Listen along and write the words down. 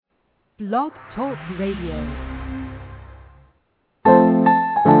Blog Talk Radio.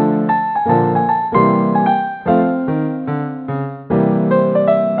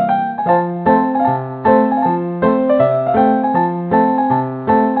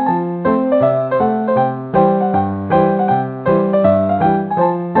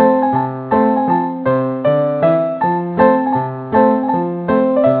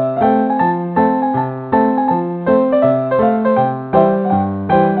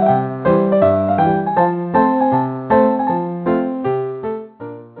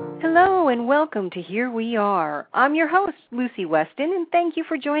 To Here We Are. I'm your host, Lucy Weston, and thank you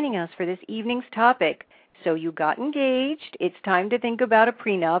for joining us for this evening's topic. So you got engaged, it's time to think about a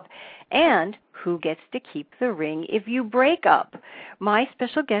prenup, and who gets to keep the ring if you break up. My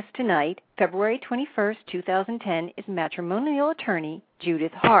special guest tonight, February 21st, 2010, is matrimonial attorney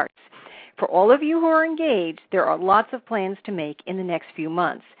Judith Hartz. For all of you who are engaged, there are lots of plans to make in the next few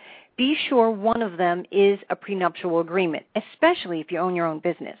months. Be sure one of them is a prenuptial agreement, especially if you own your own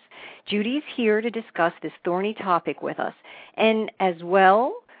business. Judy's here to discuss this thorny topic with us. And as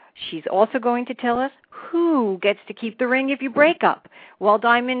well, she's also going to tell us who gets to keep the ring if you break up. While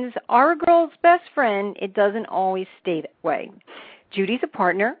diamonds are a girl's best friend, it doesn't always stay that way. Judy's a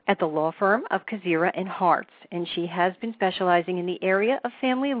partner at the law firm of Kazira and Hartz, and she has been specializing in the area of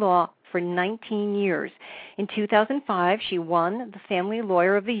family law for 19 years. In 2005, she won the Family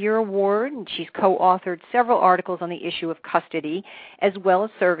Lawyer of the Year award, and she's co-authored several articles on the issue of custody, as well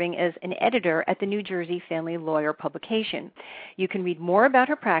as serving as an editor at the New Jersey Family Lawyer publication. You can read more about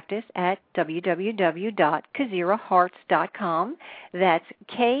her practice at www.kazirahartz.com. That's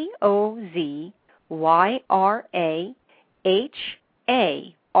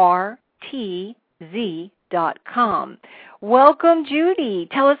KOZYRAHARTZ.com. Welcome, Judy.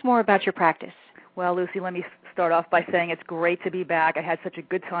 Tell us more about your practice. Well, Lucy, let me start off by saying it's great to be back. I had such a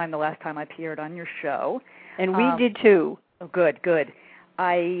good time the last time I appeared on your show. And we did too. Oh, good.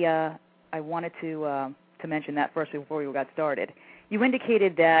 I wanted to mention that first before we got started. You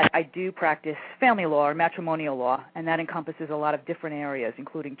indicated that I do practice family law or matrimonial law, and that encompasses a lot of different areas,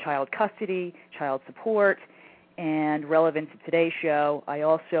 including child custody, child support, and relevant to today's show, I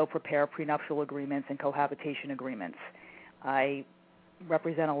also prepare prenuptial agreements and cohabitation agreements. I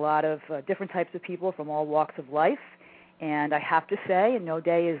represent a lot of different types of people from all walks of life, and I have to say, and no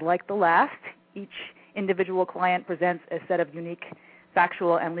day is like the last, each individual client presents a set of unique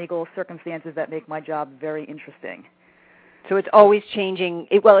factual and legal circumstances that make my job very interesting. So it's always changing.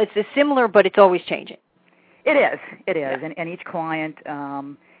 It's similar, but it's always changing. It is, yeah. And each client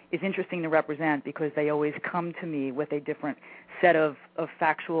is interesting to represent because they always come to me with a different set of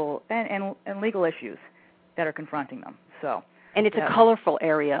factual and legal issues that are confronting them. So, and it's a colorful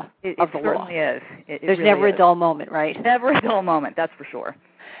area of the law. It certainly is. There's really never a dull moment, right? Never a dull moment, that's for sure.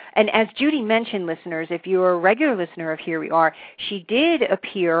 And as Judy mentioned, listeners, if you're a regular listener of Here We Are, she did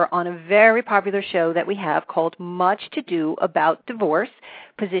appear on a very popular show that we have called Much to Do About Divorce,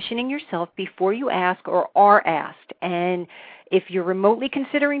 Positioning Yourself Before You Ask or Are Asked. And if you're remotely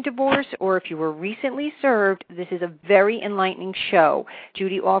considering divorce or if you were recently served, this is a very enlightening show.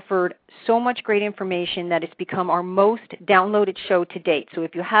 Judy offered so much great information that it's become our most downloaded show to date. So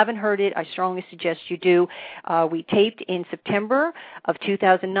if you haven't heard it, I strongly suggest you do. We taped in September of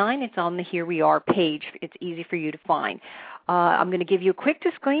 2009. It's on the Here We Are page. It's easy for you to find. I'm going to give you a quick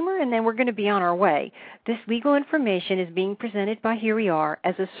disclaimer, and then we're going to be on our way. This legal information is being presented by Here We Are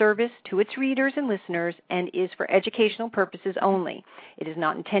as a service to its readers and listeners and is for educational purposes only. It is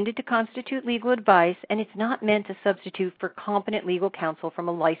not intended to constitute legal advice, and it's not meant to substitute for competent legal counsel from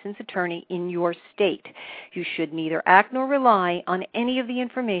a licensed attorney in your state. You should neither act nor rely on any of the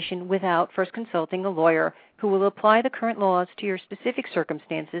information without first consulting a lawyer who will apply the current laws to your specific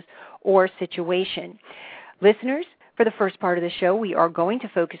circumstances or situation. Listeners, for the first part of the show, we are going to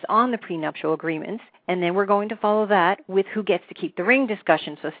focus on the prenuptial agreements, and then we're going to follow that with who gets to keep the ring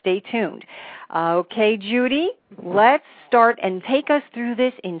discussion, so stay tuned. Okay, Judy, let's start and take us through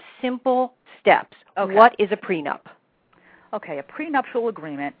this in simple steps. Okay. What is a prenup? Okay, a prenuptial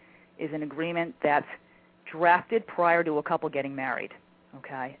agreement is an agreement that's drafted prior to a couple getting married.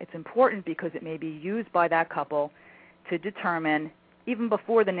 Okay, it's important because it may be used by that couple to determine, even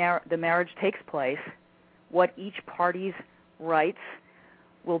before the marriage takes place, what each party's rights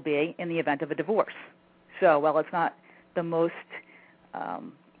will be in the event of a divorce. So, while it's not the most, I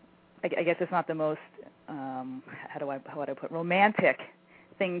guess it's not the most, how would I put, romantic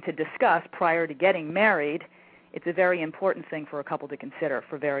thing to discuss prior to getting married, it's a very important thing for a couple to consider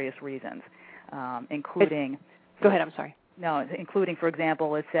for various reasons, including... Go ahead, I'm sorry. No, including, for example,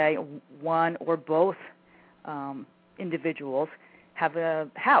 let's say one or both individuals have a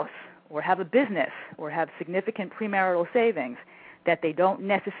house or have a business or have significant premarital savings that they don't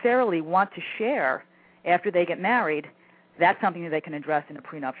necessarily want to share after they get married, that's something that they can address in a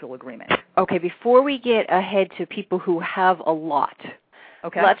prenuptial agreement. Okay, before we get ahead to people who have a lot,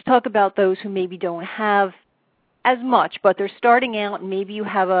 okay, let's talk about those who maybe don't have as much, but they're starting out, and maybe you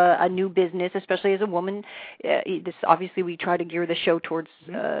have a new business, especially as a woman. This obviously we try to gear the show towards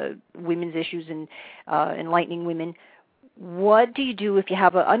women's issues and enlightening women. What do you do if you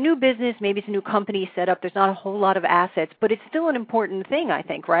have a new business, maybe it's a new company set up, there's not a whole lot of assets, but it's still an important thing, I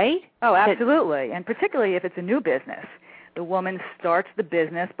think, right? Oh, absolutely, and particularly if it's a new business. The woman starts the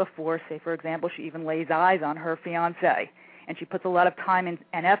business before, say, for example, she even lays eyes on her fiancé, and she puts a lot of time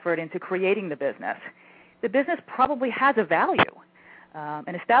and effort into creating the business. The business probably has a value,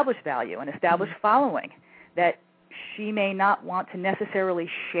 an established value, an established following that she may not want to necessarily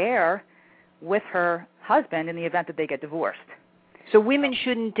share with her husband in the event that they get divorced. So women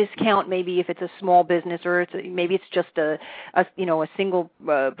shouldn't discount maybe if it's a small business or maybe it's just a single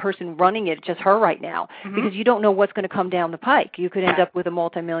person running it, just her right now, because you don't know what's going to come down the pike. You could end up with a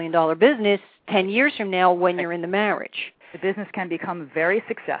multi-million-dollar business 10 years from now when you're in the marriage. The business can become very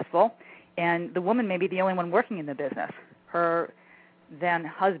successful, and the woman may be the only one working in the business. Her then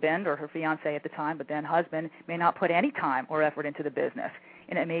husband, or her fiancé at the time, but then husband, may not put any time or effort into the business,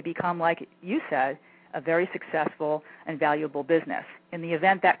 and it may become, like you said, a very successful and valuable business. In the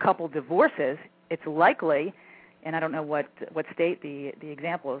event that couple divorces, it's likely, and I don't know what state the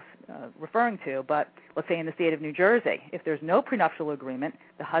example is referring to, but let's say in the state of New Jersey, if there's no prenuptial agreement,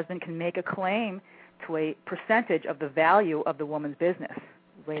 the husband can make a claim to a percentage of the value of the woman's business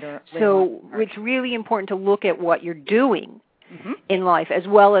later so on. It's really important to look at what you're doing in life as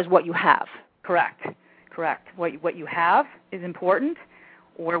well as what you have. Correct. What you have is important,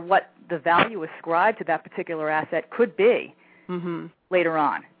 or what the value ascribed to that particular asset could be later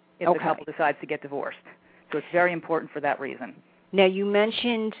on if the couple decides to get divorced. So it's very important for that reason. Now, you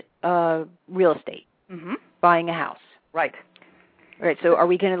mentioned real estate, buying a house. Right. All right, so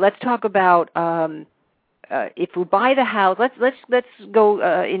let's talk about if we buy the house, let's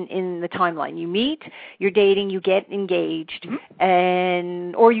go in the timeline. You meet, you're dating, you get engaged,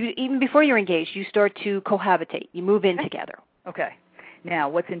 or you even before you're engaged, you start to cohabitate. You move in together. Okay. Now,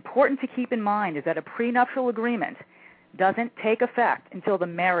 what's important to keep in mind is that a prenuptial agreement doesn't take effect until the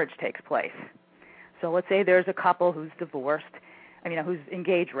marriage takes place. So let's say there's a couple who's who's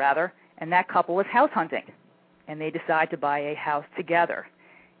engaged rather, and that couple is house hunting, and they decide to buy a house together.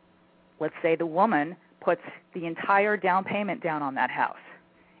 Let's say the woman puts the entire down payment down on that house,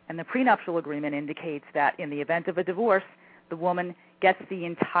 and the prenuptial agreement indicates that in the event of a divorce, the woman gets the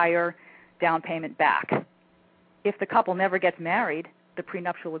entire down payment back. If the couple never gets married, the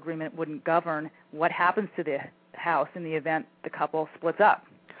prenuptial agreement wouldn't govern what happens to the house in the event the couple splits up.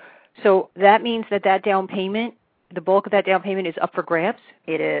 So that means that down payment, the bulk of that down payment is up for grabs?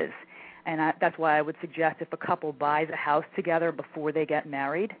 It is. And that's why I would suggest if a couple buys a house together before they get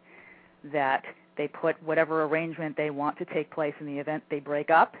married, that they put whatever arrangement they want to take place in the event they break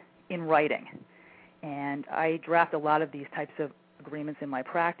up in writing. And I draft a lot of these types of agreements in my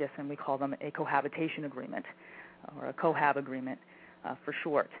practice, and we call them a cohabitation agreement or a cohab agreement for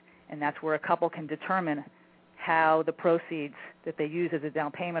short. And that's where a couple can determine how the proceeds that they use as a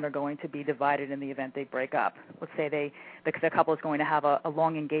down payment are going to be divided in the event they break up. Let's say the couple is going to have a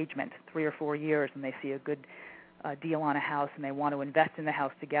long engagement, 3 or 4 years, and they see a good deal on a house and they want to invest in the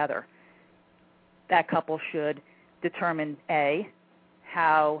house together. That couple should determine, A,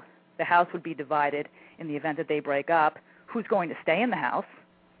 how the house would be divided in the event that they break up, who's going to stay in the house.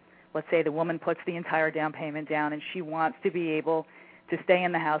 Let's say the woman puts the entire down payment down and she wants to be able to stay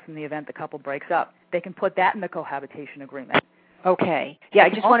in the house in the event the couple breaks up. They can put that in the cohabitation agreement. Okay. Yeah, I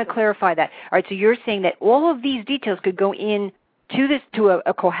just want to clarify that. All right, so you're saying that all of these details could go in to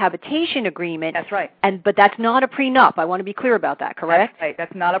a cohabitation agreement. That's right. But that's not a prenup. I want to be clear about that, correct? That's right.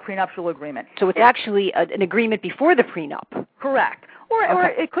 That's not a prenuptial agreement. So it's actually an agreement before the prenup. Correct. Or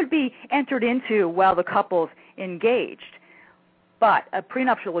it could be entered into while the couple's engaged. But a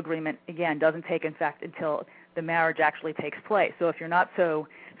prenuptial agreement, again, doesn't take effect until the marriage actually takes place. So if you're not so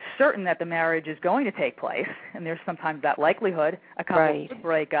certain that the marriage is going to take place, and there's sometimes that likelihood, a couple could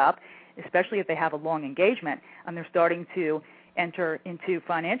break up, especially if they have a long engagement, and they're starting to enter into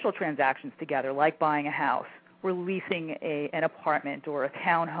financial transactions together, like buying a house, or leasing an apartment or a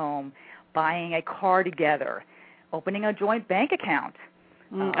townhome, buying a car together, opening a joint bank account.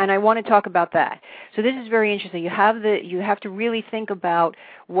 And I want to talk about that. So this is very interesting. You have to really think about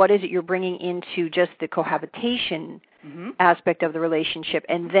what is it you're bringing into just the cohabitation aspect of the relationship,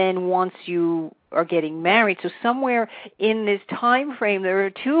 and then once you are getting married. So somewhere in this time frame, there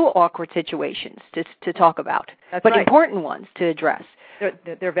are two awkward situations to talk about, but important ones to address.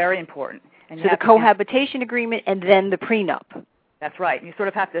 They're very important. And so the cohabitation agreement and then the prenup. That's right. You sort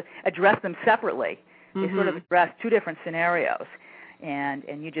of have to address them separately. You sort of address two different scenarios, and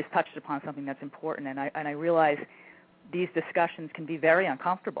you just touched upon something that's important. And I realize these discussions can be very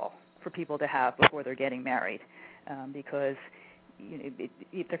uncomfortable for people to have before they're getting married, because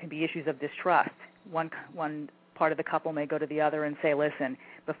there can be issues of distrust. One part of the couple may go to the other and say, listen,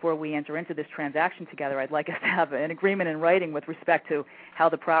 before we enter into this transaction together, I'd like us to have an agreement in writing with respect to how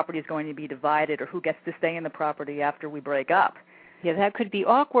the property is going to be divided or who gets to stay in the property after we break up. Yeah, that could be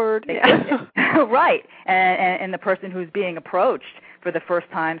awkward. Right. And the person who's being approached for the first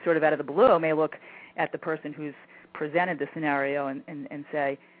time sort of out of the blue may look at the person who's presented the scenario and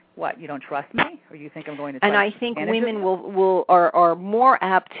say, what, you don't trust me? Or you think I'm going to try And I think women are more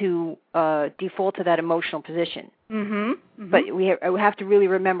apt to default to that emotional position. But we have to really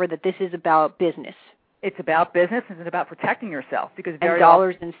remember that this is about business. It's about business, and it's about protecting yourself. Because and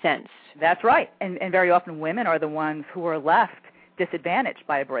dollars and cents. That's right. And very often women are the ones who are left disadvantaged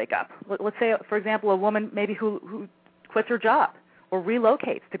by a breakup. Let's say, for example, a woman maybe who quits her job or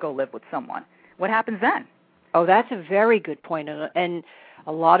relocates to go live with someone. What happens then? Oh, that's a very good point. And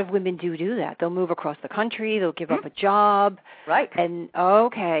a lot of women do that. They'll move across the country. They'll give up a job. Right. And,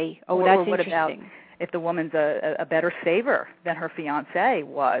 okay. Oh, that's what interesting. About if the woman's a better saver than her fiancé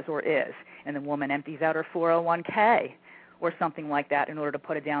was or is, and the woman empties out her 401k or something like that in order to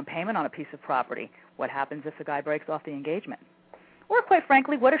put a down payment on a piece of property, what happens if the guy breaks off the engagement? Or, quite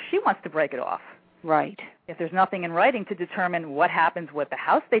frankly, what if she wants to break it off? Right. If there's nothing in writing to determine what happens with the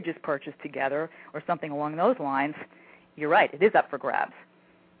house they just purchased together or something along those lines, you're right, it is up for grabs.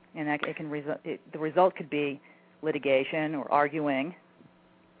 And the result could be litigation or arguing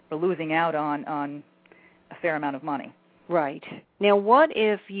or losing out on a fair amount of money. Right. Now, what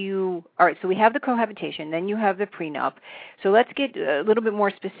if all right, so we have the cohabitation, then you have the prenup. So let's get a little bit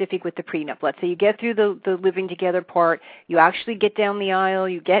more specific with the prenup. Let's say you get through the living together part, you actually get down the aisle,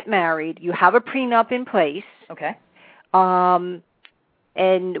 you get married, you have a prenup in place. Okay.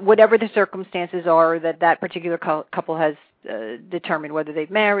 And whatever the circumstances are that particular couple has determined, whether they've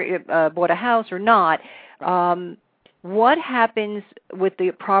bought a house or not, what happens with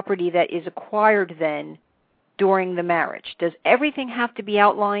the property that is acquired then during the marriage? Does everything have to be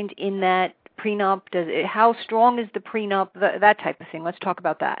outlined in that prenup? How strong is the prenup? That type of thing. Let's talk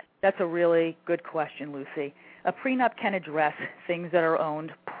about that. That's a really good question, Lucy. A prenup can address things that are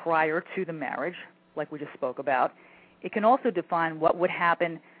owned prior to the marriage, like we just spoke about. It can also define what would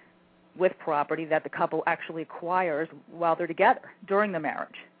happen with property that the couple actually acquires while they're together during the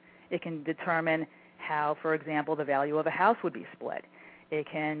marriage. It can determine how, for example, the value of a house would be split. It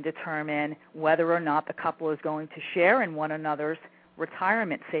can determine whether or not the couple is going to share in one another's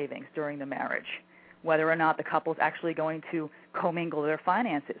retirement savings during the marriage, whether or not the couple is actually going to commingle their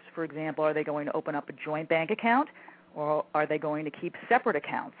finances. For example, are they going to open up a joint bank account, or are they going to keep separate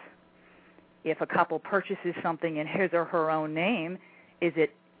accounts? If a couple purchases something in his or her own name, is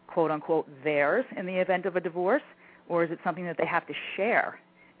it, quote-unquote, theirs in the event of a divorce, or is it something that they have to share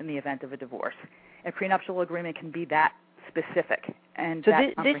in the event of a divorce? A prenuptial agreement can be that specific. And so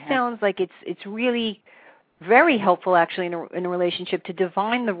this sounds like it's really very helpful, actually, in a relationship to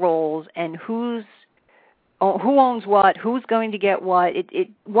define the roles and who owns what, who's going to get what.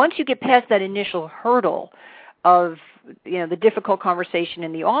 Once you get past that initial hurdle of the difficult conversation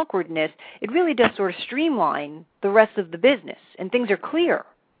and the awkwardness, it really does sort of streamline the rest of the business, and things are clear.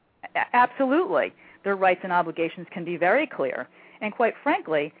 Absolutely. Their rights and obligations can be very clear. And quite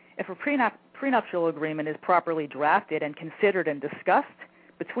frankly, if a prenuptial agreement is properly drafted and considered and discussed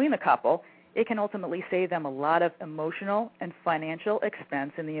between the couple, it can ultimately save them a lot of emotional and financial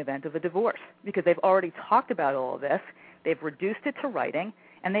expense in the event of a divorce, because they've already talked about all of this, they've reduced it to writing,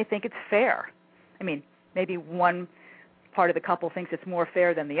 and they think it's fair. I mean, maybe one part of the couple thinks it's more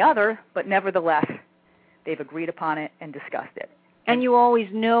fair than the other, but nevertheless, they've agreed upon it and discussed it. And you always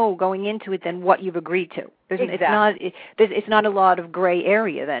know going into it then what you've agreed to. Exactly. It's not a lot of gray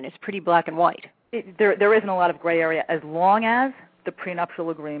area then. It's pretty black and white. There isn't a lot of gray area as long as the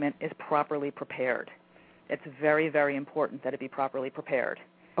prenuptial agreement is properly prepared. It's very, very important that it be properly prepared.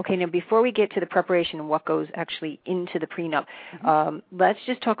 Okay, now before we get to the preparation and what goes actually into the prenup, let's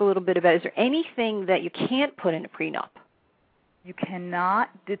just talk a little bit about, is there anything that you can't put in a prenup? You cannot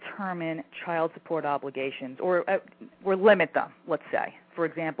determine child support obligations or limit them, let's say. For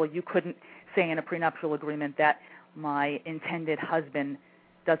example, you couldn't say in a prenuptial agreement that my intended husband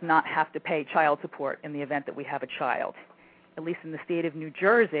does not have to pay child support in the event that we have a child. At least in the state of New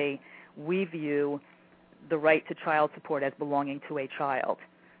Jersey, we view the right to child support as belonging to a child.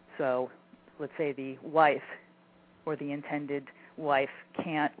 So let's say the wife or the intended wife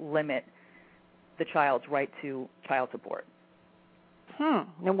can't limit the child's right to child support. Now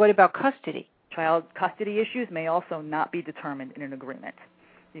what about custody? Child custody issues may also not be determined in an agreement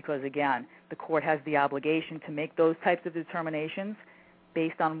because, again, the court has the obligation to make those types of determinations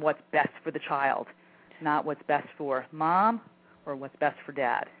based on what's best for the child, not what's best for mom or what's best for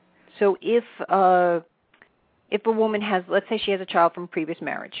dad. So if a woman has, let's say she has a child from a previous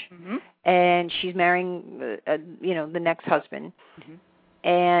marriage, and she's marrying, the next husband,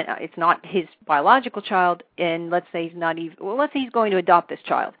 and it's not his biological child, and let's say he's going to adopt this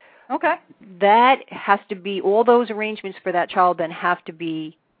child. Okay. That has to be, all those arrangements for that child then have to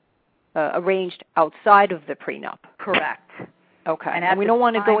be arranged outside of the prenup. Correct. Okay. And we don't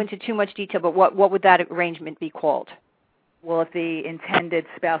want to go into too much detail, but what would that arrangement be called? Well, if the intended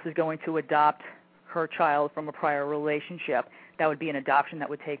spouse is going to adopt her child from a prior relationship, that would be an adoption that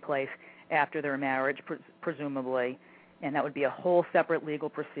would take place after their marriage, presumably, and that would be a whole separate legal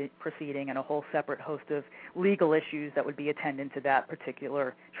proceeding and a whole separate host of legal issues that would be attendant to that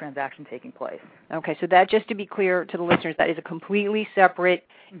particular transaction taking place. Okay, so that, just to be clear to the listeners, that is a completely separate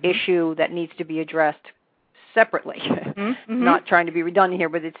issue that needs to be addressed separately. Not trying to be redundant here,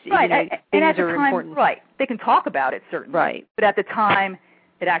 but it's right. Things are important. Right. They can talk about it, certainly. Right. But at the time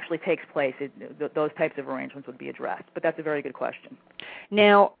it actually takes place, those types of arrangements would be addressed. But that's a very good question.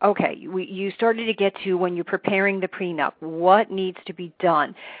 Now, okay, you started to get to when you're preparing the prenup, what needs to be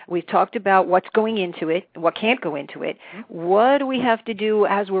done. We've talked about what's going into it, what can't go into it. What do we have to do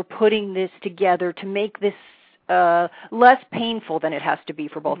as we're putting this together to make this less painful than it has to be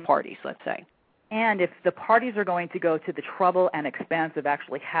for both parties, let's say? And if the parties are going to go to the trouble and expense of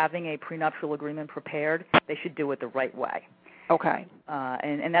actually having a prenuptial agreement prepared, they should do it the right way. Okay.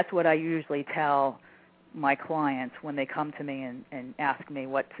 And that's what I usually tell my clients when they come to me and ask me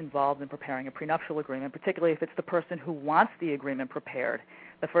what's involved in preparing a prenuptial agreement, particularly if it's the person who wants the agreement prepared.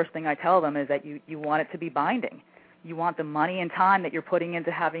 The first thing I tell them is that you want it to be binding. You want the money and time that you're putting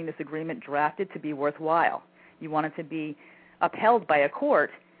into having this agreement drafted to be worthwhile. You want it to be upheld by a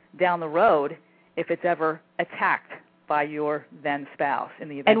court down the road if it's ever attacked by your then spouse in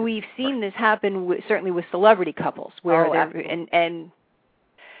the event. And we've seen this happen certainly with celebrity couples, where and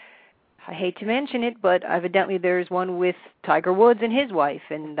I hate to mention it, but evidently there's one with Tiger Woods and his wife,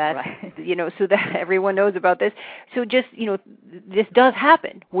 and that's right. So that everyone knows about this. So just this does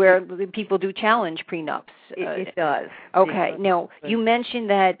happen where people do challenge prenups. It does. Okay. Now you mentioned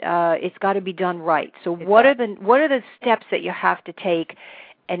that it's got to be done right. So what are the steps that you have to take?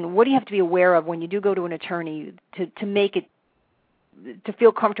 And what do you have to be aware of when you do go to an attorney to make it, to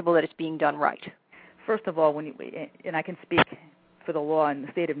feel comfortable that it's being done right? First of all, and I can speak for the law in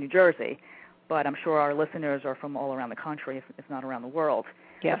the state of New Jersey, but I'm sure our listeners are from all around the country, if not around the world.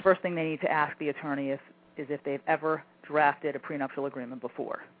 Yes. The first thing they need to ask the attorney is if they've ever drafted a prenuptial agreement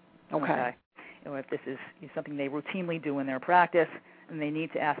before. Okay. Or if this is something they routinely do in their practice, and they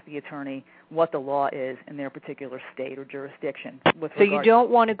need to ask the attorney what the law is in their particular state or jurisdiction. So you don't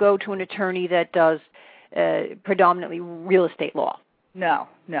want to go to an attorney that does predominantly real estate law? No.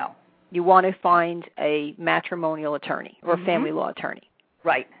 You want to find a matrimonial attorney or a family law attorney?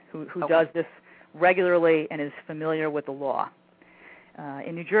 Right, who does this regularly and is familiar with the law.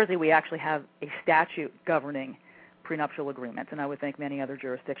 In New Jersey, we actually have a statute governing prenuptial agreements, and I would think many other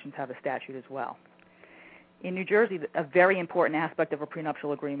jurisdictions have a statute as well. In New Jersey, a very important aspect of a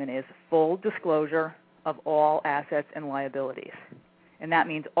prenuptial agreement is full disclosure of all assets and liabilities. And that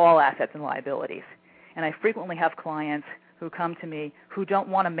means all assets and liabilities. And I frequently have clients who come to me who don't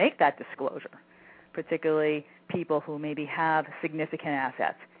want to make that disclosure, particularly people who maybe have significant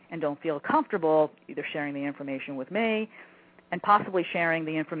assets and don't feel comfortable either sharing the information with me and possibly sharing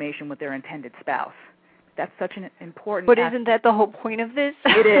the information with their intended spouse. That's such an important But isn't that the whole point of this?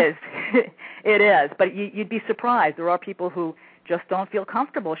 It is. It is. But you'd be surprised. There are people who just don't feel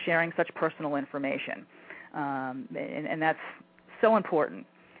comfortable sharing such personal information. And that's so important.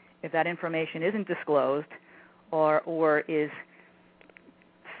 If that information isn't disclosed or is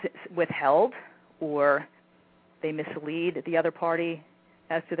withheld or they mislead the other party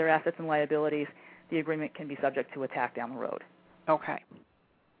as to their assets and liabilities, the agreement can be subject to attack down the road. Okay.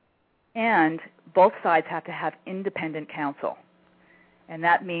 And both sides have to have independent counsel. And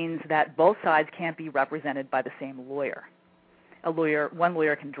that means that both sides can't be represented by the same lawyer. One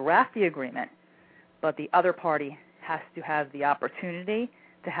lawyer can draft the agreement, but the other party has to have the opportunity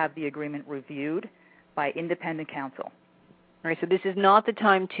to have the agreement reviewed by independent counsel. All right, so this is not the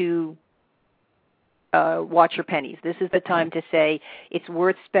time to watch your pennies. This is the time to say it's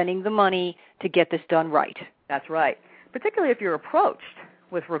worth spending the money to get this done right. That's right. Particularly if you're approached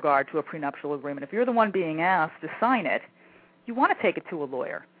with regard to a prenuptial agreement. If you're the one being asked to sign it, you want to take it to a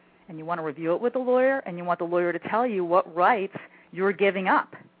lawyer, and you want to review it with the lawyer, and you want the lawyer to tell you what rights you're giving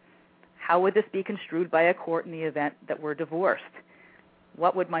up. How would this be construed by a court in the event that we're divorced?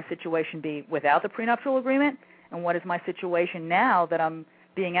 What would my situation be without the prenuptial agreement, and what is my situation now that I'm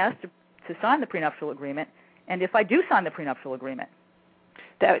being asked to sign the prenuptial agreement, and if I do sign the prenuptial agreement?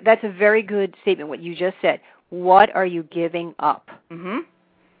 That's a very good statement, what you just said. What are you giving up? Mm-hmm.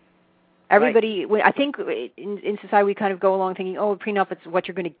 Everybody, right. I think in society we kind of go along thinking, oh, prenup, it's what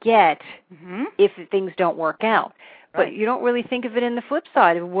you're going to get if things don't work out. Right. But you don't really think of it in the flip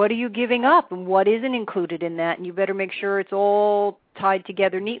side of what are you giving up and what isn't included in that, and you better make sure it's all tied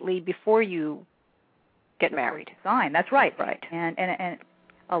together neatly before you get married. Sign, that's right. Right. And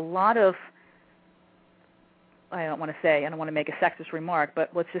a lot of, I don't want to make a sexist remark, but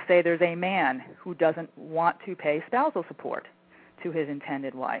let's just say there's a man who doesn't want to pay spousal support to his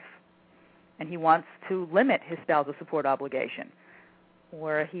intended wife, and he wants to limit his spousal support obligation,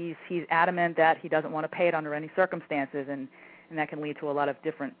 or he's adamant that he doesn't want to pay it under any circumstances, and that can lead to a lot of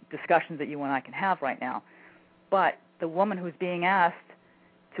different discussions that you and I can have right now. But the woman who's being asked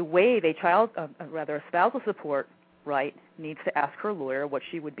to waive a spousal support right needs to ask her lawyer what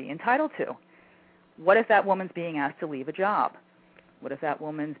she would be entitled to. What if that woman's being asked to leave a job? What if that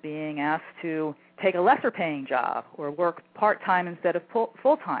woman's being asked to take a lesser paying job or work part-time instead of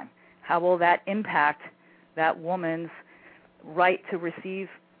full-time? How will that impact that woman's right to receive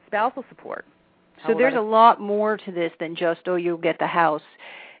spousal support? So there's a lot more to this than just, oh, you'll get the house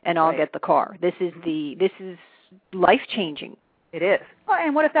and I'll get the car. This is life-changing. It is. Well,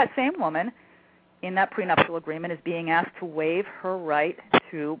 and what if that same woman in that prenuptial agreement is being asked to waive her right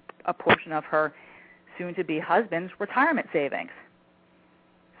to a portion of her soon-to-be husband's retirement savings?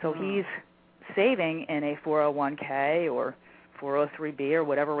 So he's saving in a 401k or 403b or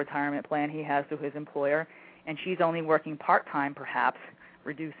whatever retirement plan he has through his employer, and she's only working part-time perhaps,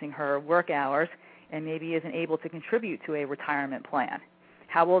 reducing her work hours, and maybe isn't able to contribute to a retirement plan.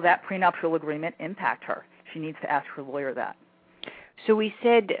 How will that prenuptial agreement impact her? She needs to ask her lawyer that. So we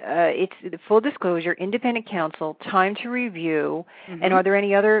said it's the full disclosure, independent counsel, time to review, and are there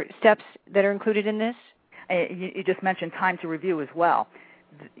any other steps that are included in this? You just mentioned time to review as well.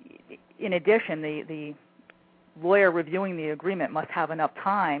 In addition, the lawyer reviewing the agreement must have enough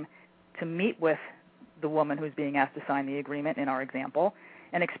time to meet with the woman who's being asked to sign the agreement, in our example,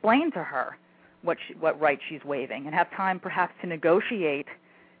 and explain to her what rights she's waiving, and have time perhaps to negotiate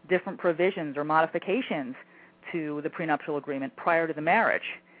different provisions or modifications to the prenuptial agreement prior to the marriage.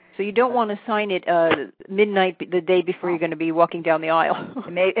 So you don't want to sign it midnight the day before you're going to be walking down the aisle.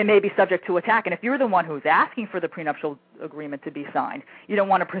 It may be subject to attack. And if you're the one who's asking for the prenuptial agreement to be signed, you don't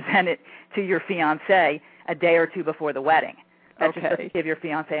want to present it to your fiancé a day or two before the wedding. That just doesn't give your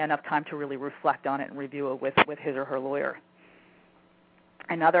fiancé enough time to really reflect on it and review it with his or her lawyer.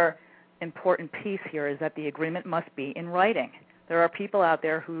 Another important piece here is that the agreement must be in writing. There are people out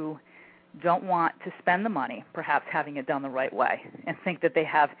there who don't want to spend the money, perhaps having it done the right way, and think that they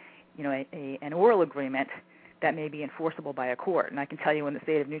have, an oral agreement that may be enforceable by a court. And I can tell you, in the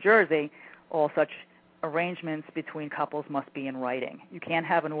state of New Jersey, all such arrangements between couples must be in writing. You can't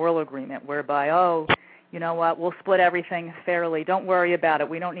have an oral agreement whereby, oh, you know what, we'll split everything fairly. Don't worry about it.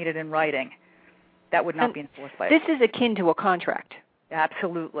 We don't need it in writing. That would not be enforced by a court. This is akin to a contract.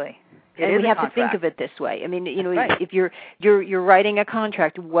 Absolutely. And we have to think of it this way. I mean, if you're writing a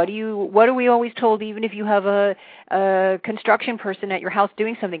contract, what are we always told? Even if you have a construction person at your house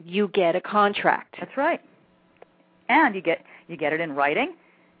doing something, you get a contract. That's right. And you get it in writing,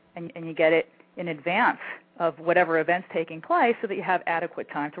 and you get it in advance of whatever event's taking place, so that you have adequate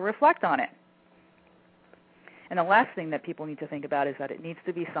time to reflect on it. And the last thing that people need to think about is that it needs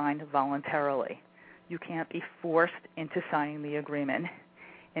to be signed voluntarily. You can't be forced into signing the agreement.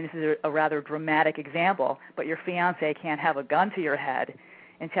 And this is a rather dramatic example, but your fiancé can't have a gun to your head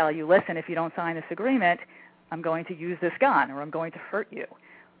and tell you, listen, if you don't sign this agreement, I'm going to use this gun or I'm going to hurt you.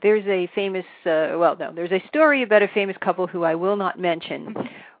 There's a famous, there's a story about a famous couple who I will not mention,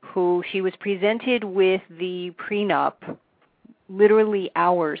 who she was presented with the prenup literally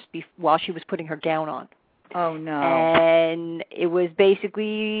hours while she was putting her gown on. Oh, no. And it was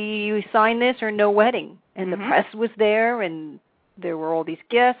basically, you sign this or no wedding. And the press was there, and there were all these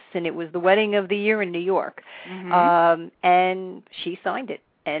guests, and it was the wedding of the year in New York. And she signed it.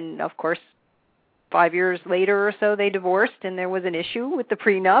 And, of course, 5 years later or so they divorced and there was an issue with the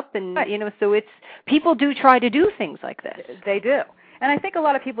prenup, and right. So it's people do try to do things like this. They do, and I think a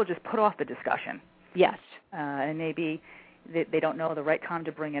lot of people just put off the discussion. Yes, and maybe they don't know the right time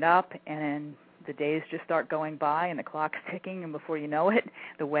to bring it up, and the days just start going by and the clock's ticking, and before you know it,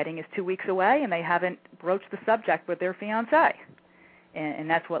 the wedding is 2 weeks away and they haven't broached the subject with their fiancé. And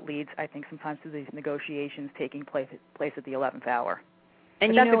that's what leads, I think, sometimes to these negotiations taking place at the 11th hour.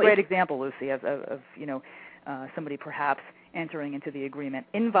 And that's a great example, Lucy, of somebody perhaps entering into the agreement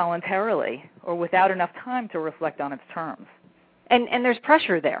involuntarily or without enough time to reflect on its terms. And there's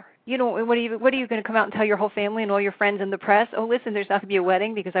pressure there. What are you going to come out and tell your whole family and all your friends in the press? Oh, listen, there's not going to be a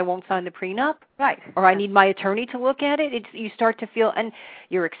wedding because I won't sign the prenup. Right. Or I need my attorney to look at it. You start to feel, and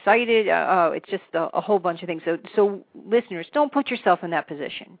you're excited. It's just a whole bunch of things. So listeners, don't put yourself in that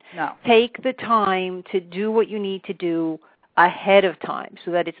position. No. Take the time to do what you need to do ahead of time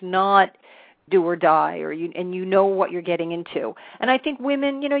so that it's not do or die, and you know what you're getting into. And I think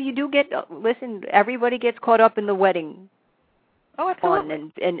women, you do get, listen, everybody gets caught up in the wedding. Oh,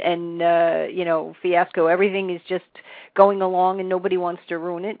 absolutely. Fun and fiasco. Everything is just going along and nobody wants to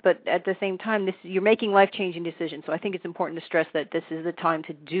ruin it. But at the same time, you're making life-changing decisions. So I think it's important to stress that this is the time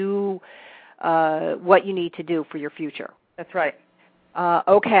to do what you need to do for your future. That's right.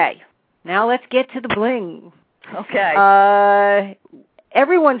 Okay. Now let's get to the bling. Okay.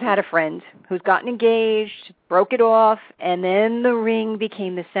 Everyone's had a friend who's gotten engaged, broke it off, and then the ring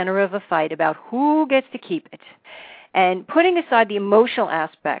became the center of a fight about who gets to keep it. And putting aside the emotional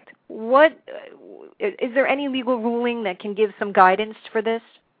aspect, is there any legal ruling that can give some guidance for this?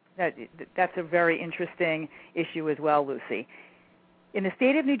 That's a very interesting issue as well, Lucy. In the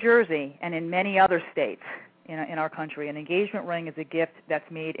state of New Jersey and in many other states in our country, an engagement ring is a gift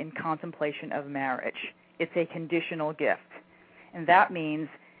that's made in contemplation of marriage. It's a conditional gift. And that means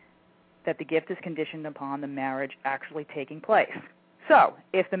that the gift is conditioned upon the marriage actually taking place. So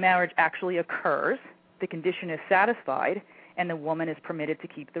if the marriage actually occurs, the condition is satisfied, and the woman is permitted to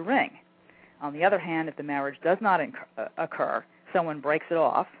keep the ring. On the other hand, if the marriage does not occur, someone breaks it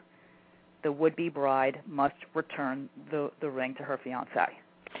off, the would-be bride must return the ring to her fiancé.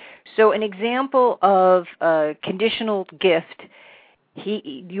 So an example of a conditional gift,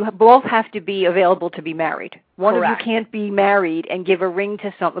 you both have to be available to be married. One Correct. of you can't be married and give a ring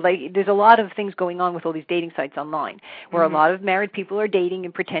to someone. There's a lot of things going on with all these dating sites online where a lot of married people are dating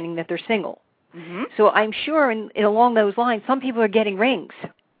and pretending that they're single. Mm-hmm. So I'm sure along those lines, some people are getting rings.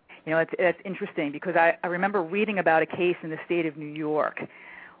 It's interesting because I remember reading about a case in the state of New York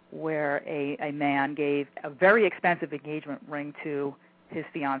where a man gave a very expensive engagement ring to his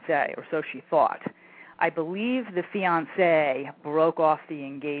fiancée, or so she thought. I believe the fiancée broke off the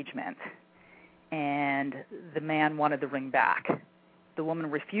engagement, and the man wanted the ring back. The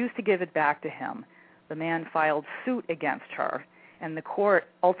woman refused to give it back to him. The man filed suit against her. And the court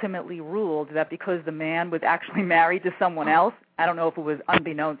ultimately ruled that because the man was actually married to someone else, I don't know if it was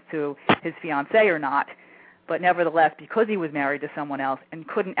unbeknownst to his fiancée or not, but nevertheless, because he was married to someone else and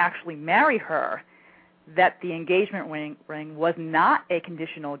couldn't actually marry her, that the engagement ring was not a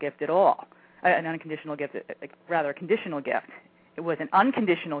conditional gift at all. An unconditional gift, rather a conditional gift. It was an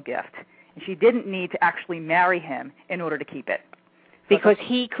unconditional gift, and she didn't need to actually marry him in order to keep it. Because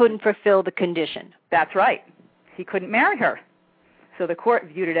he couldn't fulfill the condition. That's right. He couldn't marry her. So the court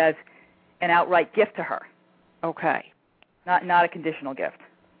viewed it as an outright gift to her. Okay. Not a conditional gift.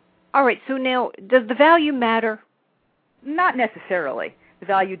 All right. So now, does the value matter? Not necessarily. The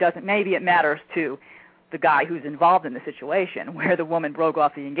value doesn't. Maybe it matters to the guy who's involved in the situation where the woman broke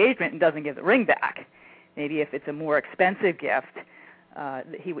off the engagement and doesn't give the ring back. Maybe if it's a more expensive gift,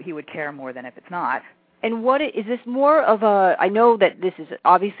 he would care more than if it's not. And what is this more of a, I know that this is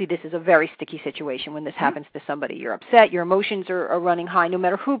a very sticky situation when this happens to somebody. You're upset, your emotions are running high no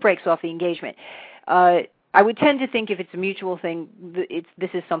matter who breaks off the engagement. I would tend to think if it's a mutual thing, this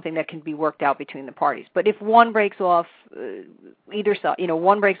is something that can be worked out between the parties. But if one breaks off, either side,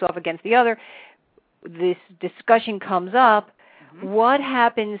 one breaks off against the other, this discussion comes up. What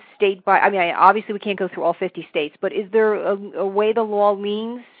happens state by, obviously we can't go through all 50 states, but is there a way the law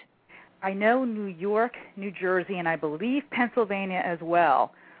leans? I know New York, New Jersey, and I believe Pennsylvania as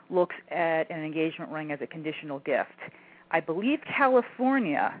well looks at an engagement ring as a conditional gift. I believe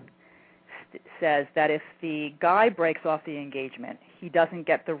California says that if the guy breaks off the engagement, he doesn't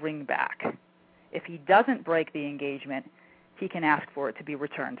get the ring back. If he doesn't break the engagement, he can ask for it to be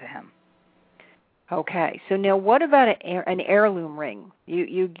returned to him. Okay, so now what about an heirloom ring?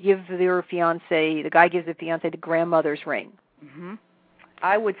 You give your fiancé, the guy gives the fiancé the grandmother's ring. Mm-hmm.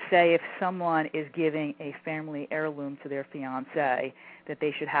 I would say if someone is giving a family heirloom to their fiancé, that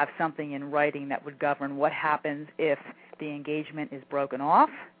they should have something in writing that would govern what happens if the engagement is broken off.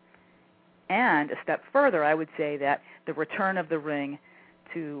 And a step further, I would say that the return of the ring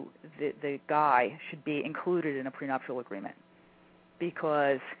to the guy should be included in a prenuptial agreement,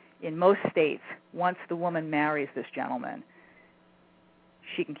 because in most states, once the woman marries this gentleman,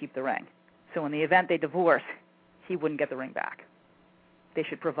 she can keep the ring. So in the event they divorce, he wouldn't get the ring back. They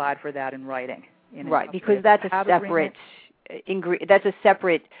should provide for that in writing. Right, because that's a separate that's a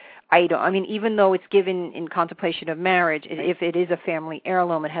separate item. I mean, even though it's given in contemplation of marriage, right, if it is a family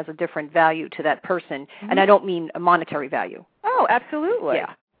heirloom, it has a different value to that person. Mm-hmm. And I don't mean a monetary value. Oh, absolutely.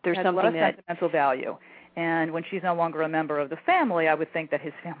 Yeah, there's it has something a lot of sentimental value. And when she's no longer a member of the family, I would think that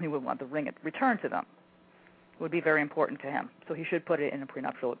his family would want the ring returned to them. It would be very important to him. So he should put it in a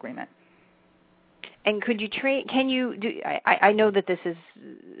prenuptial agreement. And could you I know that this is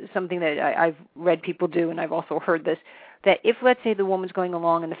something that I've read people do, and I've also heard this, that if, let's say, the woman's going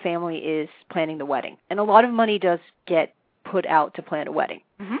along and the family is planning the wedding, and a lot of money does get put out to plan a wedding.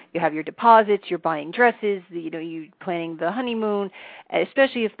 Mm-hmm. You have your deposits, you're buying dresses, you're planning the honeymoon,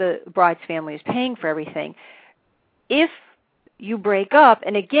 especially if the bride's family is paying for everything. If you break up,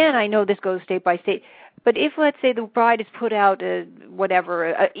 and again, I know this goes state by state, but if, let's say, the bride has put out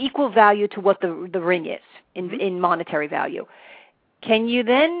equal value to what the ring is in monetary value, can you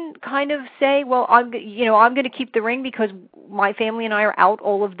then kind of say, well, I'm going to keep the ring because my family and I are out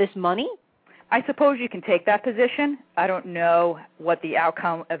all of this money? I suppose you can take that position. I don't know what the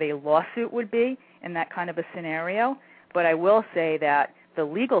outcome of a lawsuit would be in that kind of a scenario, but I will say that the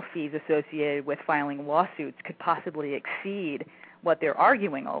legal fees associated with filing lawsuits could possibly exceed what they're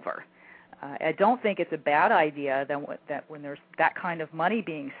arguing over. I don't think it's a bad idea that when there's that kind of money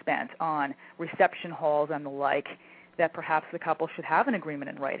being spent on reception halls and the like, that perhaps the couple should have an agreement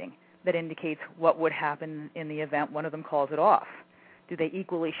in writing that indicates what would happen in the event one of them calls it off. Do they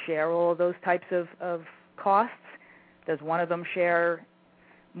equally share all of those types of costs? Does one of them share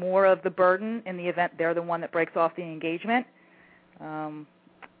more of the burden in the event they're the one that breaks off the engagement?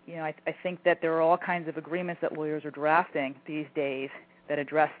 I think that there are all kinds of agreements that lawyers are drafting these days that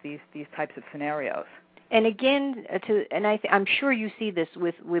address these types of scenarios. And again, I'm sure you see this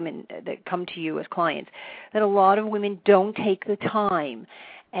with women that come to you as clients, that a lot of women don't take the time,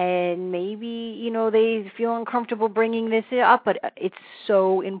 and maybe they feel uncomfortable bringing this up, but it's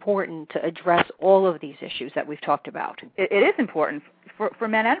so important to address all of these issues that we've talked about. It is important for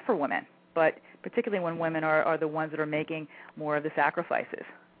men and for women, but particularly when women are the ones that are making more of the sacrifices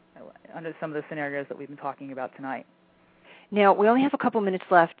under some of the scenarios that we've been talking about tonight. Now, we only have a couple minutes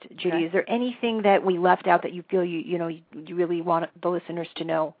left, Judy. Okay. Is there anything that we left out that you feel you really want the listeners to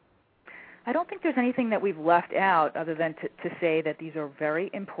know? I don't think there's anything that we've left out other than to say that these are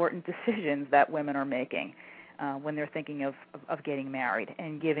very important decisions that women are making when they're thinking of getting married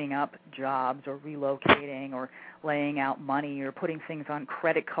and giving up jobs or relocating or laying out money or putting things on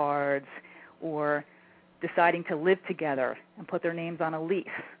credit cards or deciding to live together and put their names on a lease.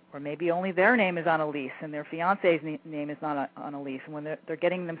 Or maybe only their name is on a lease and their fiancé's name is not on a lease. And when they're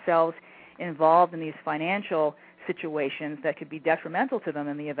getting themselves involved in these financial situations that could be detrimental to them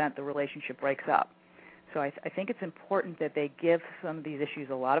in the event the relationship breaks up. So I think it's important that they give some of these issues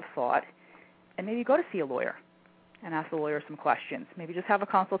a lot of thought and maybe go to see a lawyer and ask the lawyer some questions. Maybe just have a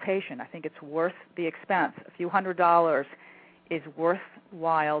consultation. I think it's worth the expense. A few $100s is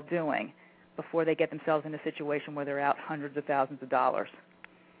worthwhile doing before they get themselves in a situation where they're out hundreds of thousands of dollars.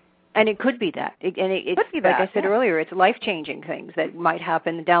 And it could be that. It's like I said earlier, it's life-changing things that might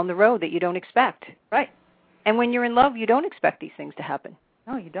happen down the road that you don't expect. Right. And when you're in love, you don't expect these things to happen.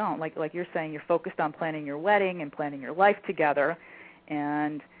 No, you don't. Like you're saying, you're focused on planning your wedding and planning your life together.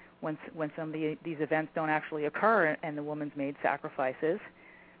 And when some of these events don't actually occur and the woman's made sacrifices,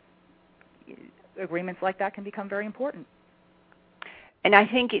 agreements like that can become very important. And I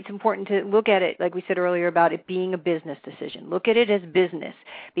think it's important to look at it, like we said earlier, about it being a business decision. Look at it as business,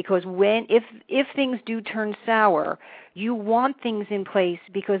 because if things do turn sour, you want things in place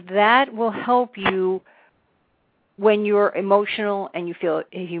because that will help you when you're emotional and you feel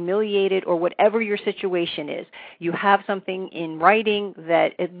humiliated or whatever your situation is. You have something in writing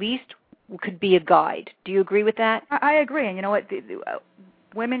that at least could be a guide. Do you agree with that? I agree. And you know what?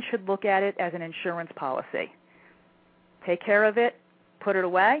 Women should look at it as an insurance policy. Take care of it. Put it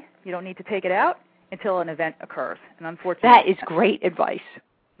away. You don't need to take it out until an event occurs. And unfortunately, that is great advice.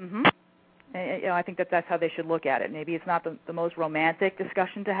 Mm-hmm. And, I think that's how they should look at it. Maybe it's not the most romantic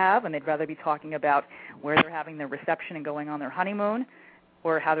discussion to have, and they'd rather be talking about where they're having their reception and going on their honeymoon,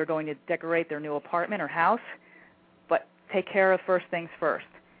 or how they're going to decorate their new apartment or house. But take care of first things first.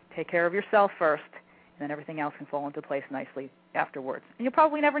 Take care of yourself first, then everything else can fall into place nicely afterwards. And you'll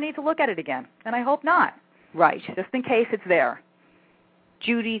probably never need to look at it again, and I hope not. Right. Just in case it's there.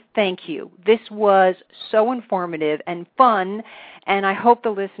 Judy, thank you. This was so informative and fun, and I hope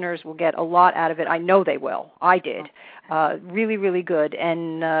the listeners will get a lot out of it. I know they will. I did. Really, really good.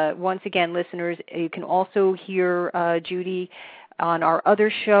 And once again, listeners, you can also hear Judy on our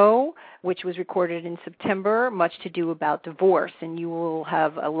other show, which was recorded in September, Much to Do About Divorce, and you will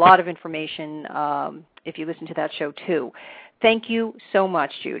have a lot of information if you listen to that show too. Thank you so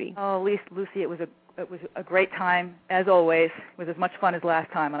much, Judy. Oh, Lucy, it was a great time, as always. It was as much fun as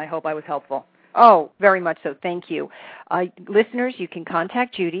last time, and I hope I was helpful. Oh, very much so. Thank you. Listeners, you can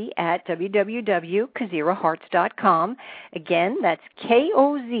contact Judy at www.kozirahartz.com. Again, that's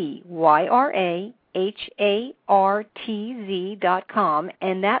KOZYRAHARTZ.com,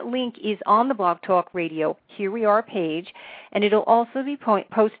 and that link is on the Blog Talk Radio Here We Are page, and it'll also be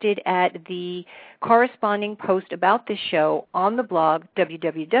posted at the corresponding post about this show on the blog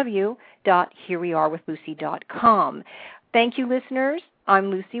www.herewearewithlucy.com. Thank you, listeners.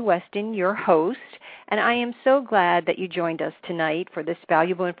 I'm Lucy Weston, your host, and I am so glad that you joined us tonight for this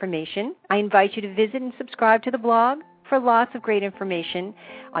valuable information. I invite you to visit and subscribe to the blog for lots of great information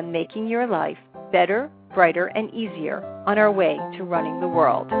on making your life better, brighter, and easier on our way to running the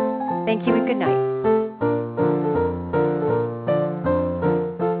world. Thank you and good night.